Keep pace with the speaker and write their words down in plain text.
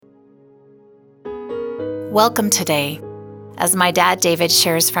Welcome today, as my dad David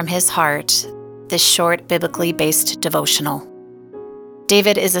shares from his heart this short biblically based devotional.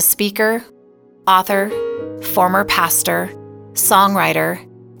 David is a speaker, author, former pastor, songwriter,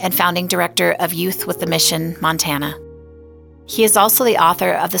 and founding director of Youth with a Mission, Montana. He is also the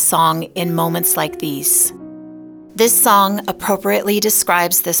author of the song In Moments Like These. This song appropriately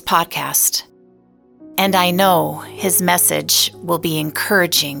describes this podcast, and I know his message will be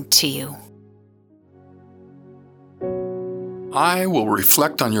encouraging to you. I will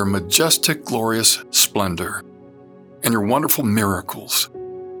reflect on your majestic, glorious splendor and your wonderful miracles,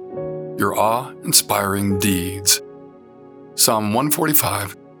 your awe-inspiring deeds. Psalm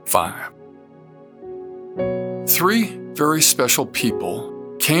 145:5. Three very special people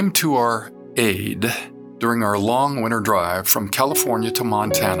came to our aid during our long winter drive from California to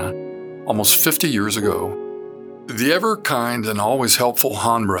Montana almost 50 years ago. The ever-kind and always helpful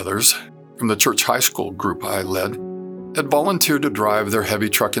Hahn brothers from the church high school group I led had volunteered to drive their heavy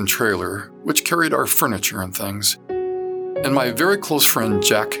truck and trailer, which carried our furniture and things. And my very close friend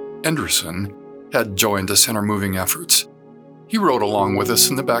Jack Anderson had joined us in our moving efforts. He rode along with us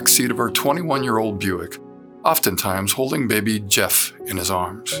in the back seat of our 21-year-old Buick, oftentimes holding baby Jeff in his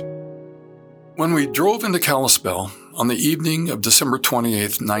arms. When we drove into Kalispell on the evening of December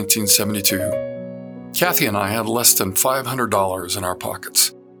 28, 1972, Kathy and I had less than $500 in our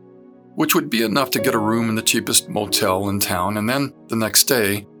pockets, which would be enough to get a room in the cheapest motel in town and then, the next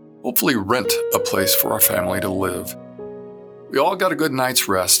day, hopefully rent a place for our family to live. We all got a good night's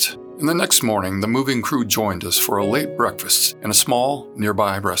rest, and the next morning the moving crew joined us for a late breakfast in a small,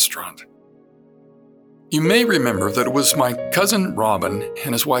 nearby restaurant. You may remember that it was my cousin Robin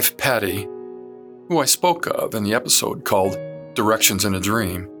and his wife Patty, who I spoke of in the episode called Directions in a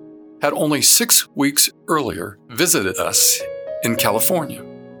Dream, had only 6 weeks earlier visited us in California.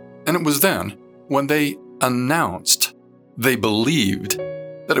 And it was then when they announced they believed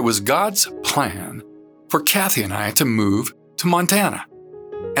that it was God's plan for Kathy and I to move to Montana,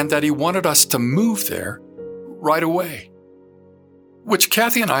 and that He wanted us to move there right away, which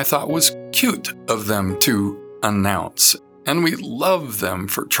Kathy and I thought was cute of them to announce, and we loved them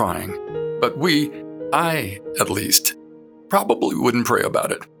for trying, but I at least, probably wouldn't pray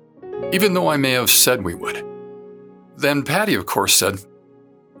about it, even though I may have said we would. Then Patty, of course, said,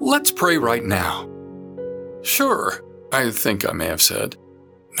 "Let's pray right now." "Sure," I think I may have said.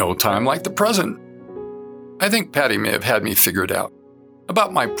 "No time like the present." I think Patty may have had me figured out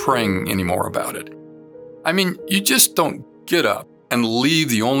about my praying anymore about it. I mean, you just don't get up and leave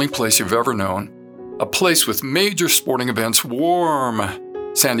the only place you've ever known, a place with major sporting events, warm,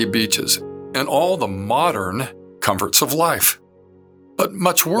 sandy beaches, and all the modern comforts of life. But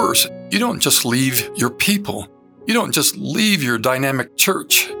much worse, you don't just leave your people. You don't just leave your dynamic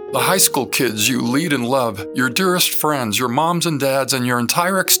church, the high school kids you lead and love, your dearest friends, your moms and dads, and your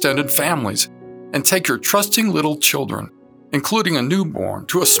entire extended families, and take your trusting little children, including a newborn,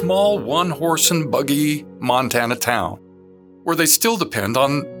 to a small one-horse and buggy Montana town, where they still depend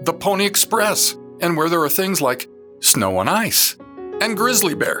on the Pony Express, and where there are things like snow and ice, and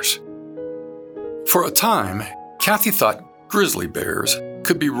grizzly bears. For a time, Kathy thought grizzly bears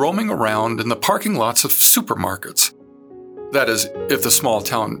could be roaming around in the parking lots of supermarkets. That is, if the small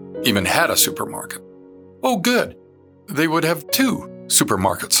town even had a supermarket. Oh, good. They would have 2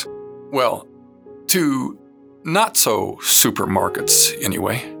 supermarkets. Well, 2 not-so-supermarkets,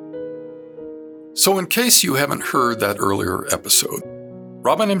 anyway. So in case you haven't heard that earlier episode,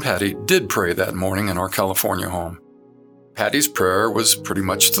 Robin and Patty did pray that morning in our California home. Patty's prayer was pretty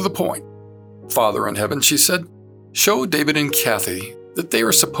much to the point. "Father in heaven," she said, "show David and Kathy that they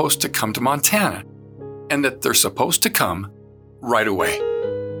are supposed to come to Montana, and that they're supposed to come right away."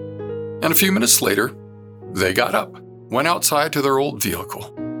 And a few minutes later, they got up, went outside to their old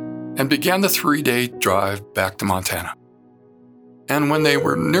vehicle, and began the 3-day drive back to Montana. And when they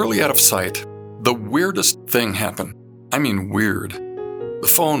were nearly out of sight, the weirdest thing happened. I mean weird. The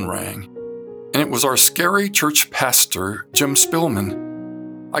phone rang, and it was our scary church pastor, Jim Spillman.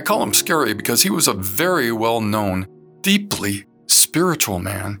 I call him scary because he was a very well-known, deeply spiritual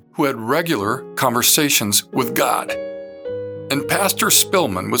man who had regular conversations with God. And Pastor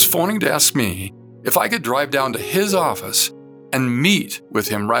Spillman was phoning to ask me if I could drive down to his office and meet with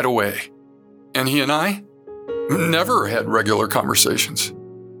him right away. And he and I never had regular conversations.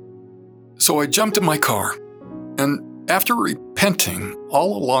 So I jumped in my car, and after repenting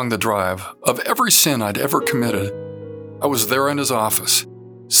all along the drive of every sin I'd ever committed, I was there in his office,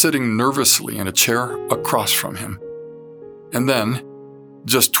 sitting nervously in a chair across from him. And then,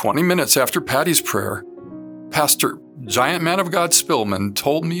 just 20 minutes after Patty's prayer, Pastor Giant Man of God Spillman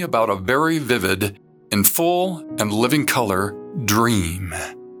told me about a very vivid in full and living color dream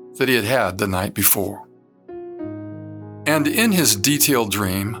that he had had the night before. And in his detailed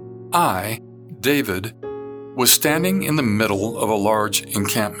dream, I, David, was standing in the middle of a large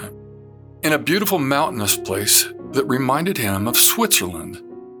encampment in a beautiful mountainous place that reminded him of Switzerland.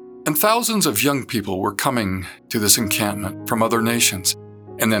 And thousands of young people were coming to this encampment from other nations.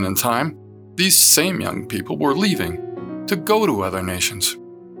 And then in time, these same young people were leaving to go to other nations.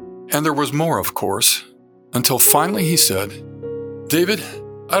 And there was more, of course, until finally he said, "David,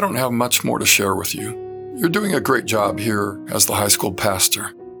 I don't have much more to share with you. You're doing a great job here as the high school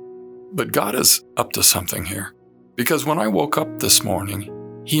pastor. But God is up to something here. Because when I woke up this morning,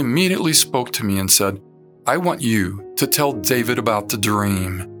 he immediately spoke to me and said, I want you to tell David about the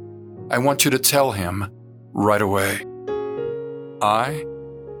dream. I want you to tell him right away." I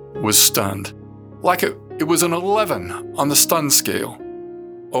was stunned, like it was an 11 on the stun scale.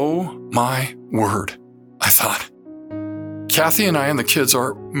 Oh my word, I thought. Kathy and I and the kids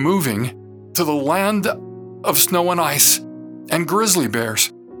are moving to the land of snow and ice and grizzly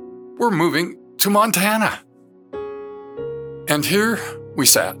bears. We're moving to Montana. And here we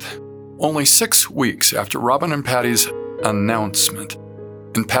sat, only 6 weeks after Robin and Patty's announcement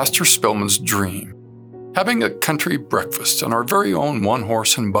in Pastor Spellman's dream, having a country breakfast in our very own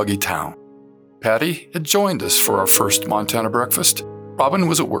one-horse and buggy town. Patty had joined us for our first Montana breakfast. Robin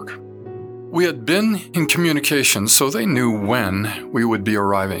was at work. We had been in communication, so they knew when we would be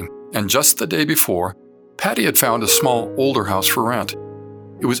arriving. And just the day before, Patty had found a small older house for rent.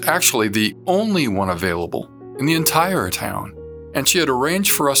 It was actually the only one available in the entire town, and she had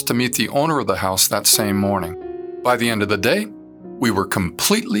arranged for us to meet the owner of the house that same morning. By the end of the day, we were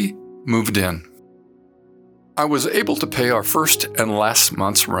completely moved in. I was able to pay our first and last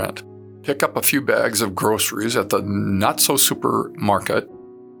month's rent, pick up a few bags of groceries at the not-so-supermarket,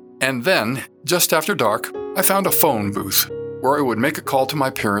 and then, just after dark, I found a phone booth where I would make a call to my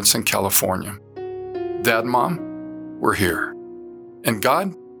parents in California. Dad, Mom, we're here, and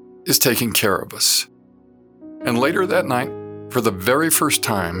God is taking care of us. And later that night, for the very first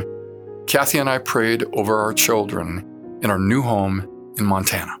time, Kathy and I prayed over our children in our new home in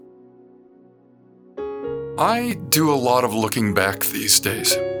Montana. I do a lot of looking back these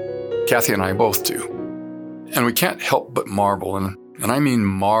days. Kathy and I both do. And we can't help but marvel, and I mean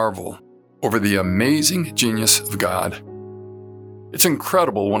marvel, over the amazing genius of God. It's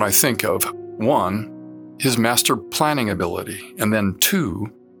incredible when I think of, 1, his master planning ability, and then 2,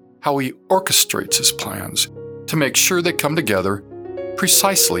 how he orchestrates his plans to make sure they come together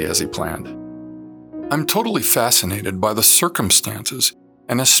precisely as he planned. I'm totally fascinated by the circumstances,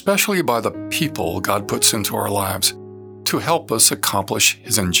 and especially by the people God puts into our lives to help us accomplish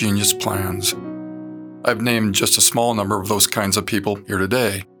his ingenious plans. I've named just a small number of those kinds of people here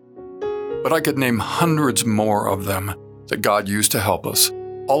today, but I could name hundreds more of them that God used to help us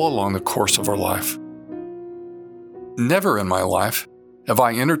all along the course of our life. Never in my life have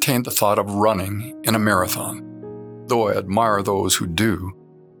I entertained the thought of running in a marathon, though I admire those who do.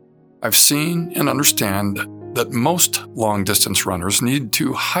 I've seen and understand that most long-distance runners need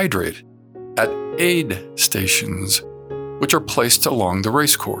to hydrate at aid stations, which are placed along the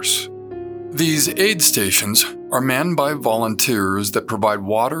race course. These aid stations are manned by volunteers that provide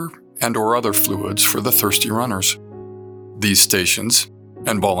water and or other fluids for the thirsty runners. These stations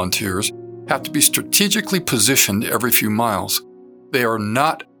and volunteers have to be strategically positioned every few miles. They are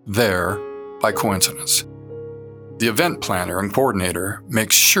not there by coincidence. The event planner and coordinator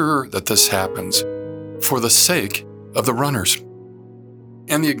makes sure that this happens for the sake of the runners.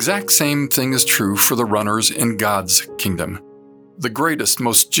 And the exact same thing is true for the runners in God's kingdom. The greatest,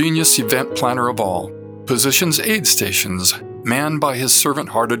 most genius event planner of all positions aid stations manned by his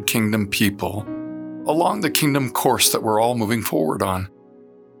servant-hearted kingdom people along the kingdom course that we're all moving forward on.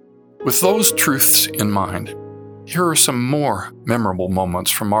 With those truths in mind, here are some more memorable moments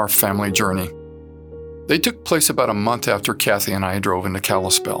from our family journey. They took place about a month after Kathy and I drove into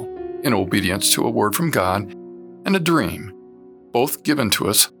Kalispell, in obedience to a word from God and a dream, both given to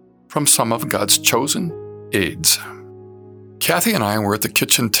us from some of God's chosen aides. Kathy and I were at the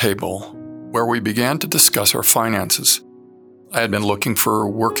kitchen table where we began to discuss our finances. I had been looking for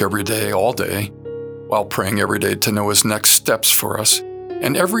work every day, all day, while praying every day to know his next steps for us,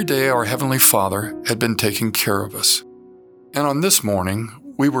 and every day our Heavenly Father had been taking care of us. And on this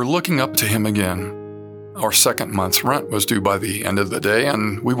morning, we were looking up to him again. Our second month's rent was due by the end of the day,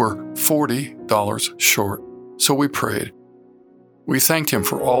 and we were $40 short, so we prayed. We thanked him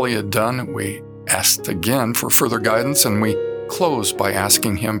for all he had done. We asked again for further guidance, and we closed by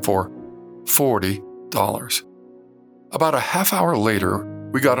asking him for $40. About a half hour later,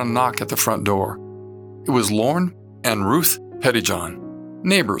 we got a knock at the front door. It was Lauren and Ruth Pettyjohn,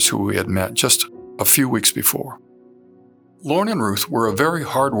 neighbors who we had met just a few weeks before. Lauren and Ruth were a very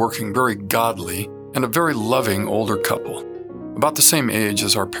hardworking, very godly, and a very loving older couple, about the same age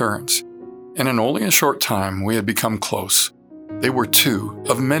as our parents. And in only a short time, we had become close. They were two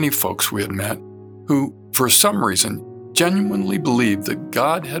of many folks we had met who, for some reason, genuinely believed that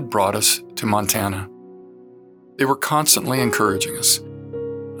God had brought us to Montana. They were constantly encouraging us.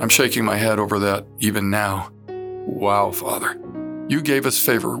 I'm shaking my head over that even now. Wow, Father, you gave us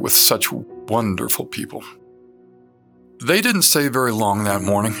favor with such wonderful people. They didn't stay very long that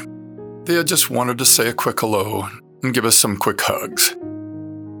morning. They had just wanted to say a quick hello and give us some quick hugs.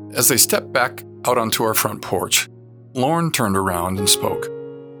 As they stepped back out onto our front porch, Lauren turned around and spoke.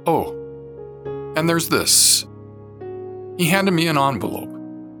 "Oh, and there's this." He handed me an envelope,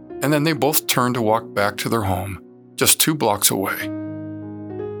 and then they both turned to walk back to their home, just 2 blocks away.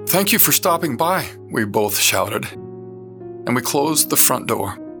 "Thank you for stopping by," we both shouted, and we closed the front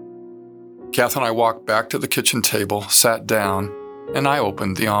door. Kath and I walked back to the kitchen table, sat down, and I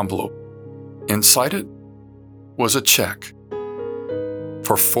opened the envelope. Inside it was a check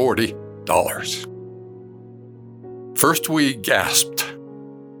for $40. First we gasped,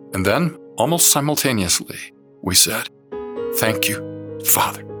 and then, almost simultaneously, we said, "Thank you,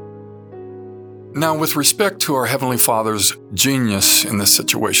 Father." Now, with respect to our Heavenly Father's genius in this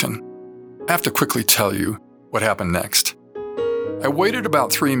situation, I have to quickly tell you what happened next. I waited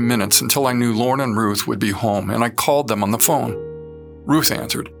about 3 minutes until I knew Lauren and Ruth would be home, and I called them on the phone. Ruth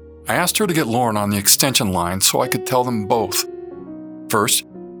answered. I asked her to get Lauren on the extension line so I could tell them both. First,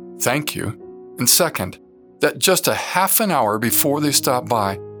 thank you, and second, that just a half an hour before they stopped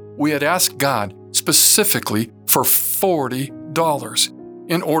by, we had asked God specifically for $40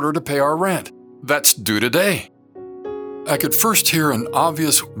 in order to pay our rent. That's due today. I could first hear an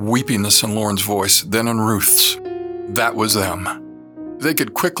obvious weepiness in Lauren's voice, then in Ruth's. That was them. They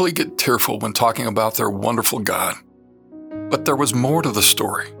could quickly get tearful when talking about their wonderful God. But there was more to the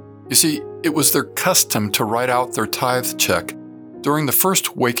story. You see, it was their custom to write out their tithe check during the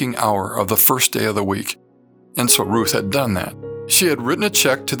first waking hour of the first day of the week. And so Ruth had done that. She had written a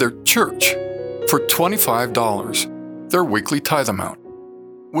check to their church for $25, their weekly tithe amount.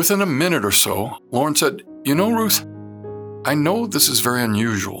 Within a minute or so, Lauren said, "You know, Ruth, I know this is very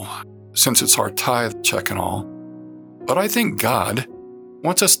unusual since it's our tithe check and all, but I think God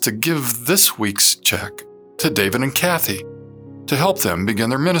wants us to give this week's check to David and Kathy to help them begin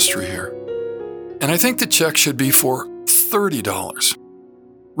their ministry here. And I think the check should be for $30.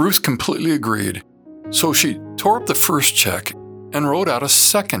 Ruth completely agreed, so she tore up the first check and wrote out a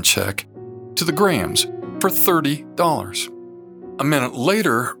second check to the Grahams for $30. A minute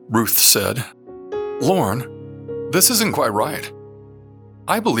later, Ruth said, "Lauren, this isn't quite right.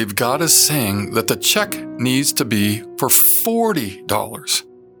 I believe God is saying that the check needs to be for $40.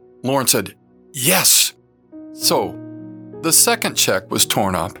 Lauren said, "Yes." So, the second check was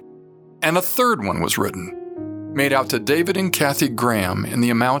torn up, and a third one was written, made out to David and Kathy Graham in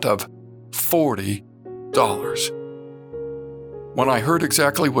the amount of $40. When I heard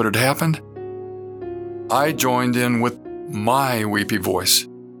exactly what had happened, I joined in with my weepy voice,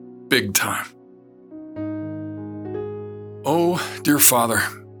 big time. Oh, dear Father,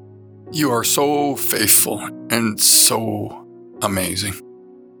 you are so faithful and so amazing.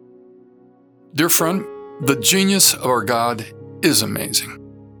 Dear friend, the genius of our God is amazing.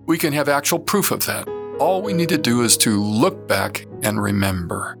 We can have actual proof of that. All we need to do is to look back and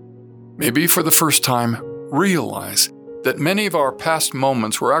remember. Maybe for the first time, realize that many of our past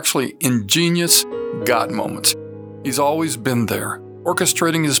moments were actually ingenious God moments. He's always been there,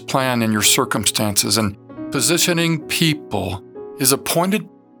 orchestrating His plan in your circumstances and positioning people, His appointed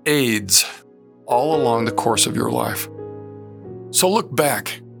aides, all along the course of your life. So look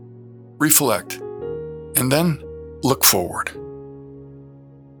back, reflect, and then look forward.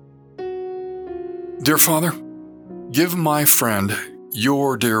 Dear Father, give my friend,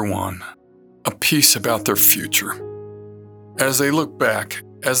 your dear one, a peace about their future. As they look back,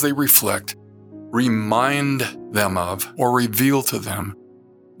 as they reflect, remind them of or reveal to them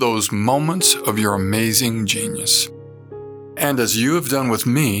those moments of your amazing genius. And as you have done with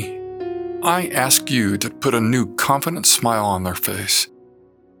me, I ask you to put a new confident smile on their face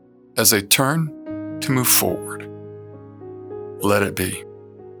as they turn to move forward. Let it be.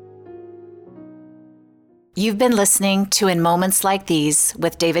 You've been listening to In Moments Like These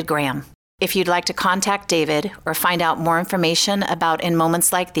with David Graham. If you'd like to contact David or find out more information about In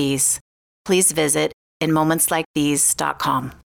Moments Like These, please visit inmomentslikethese.com.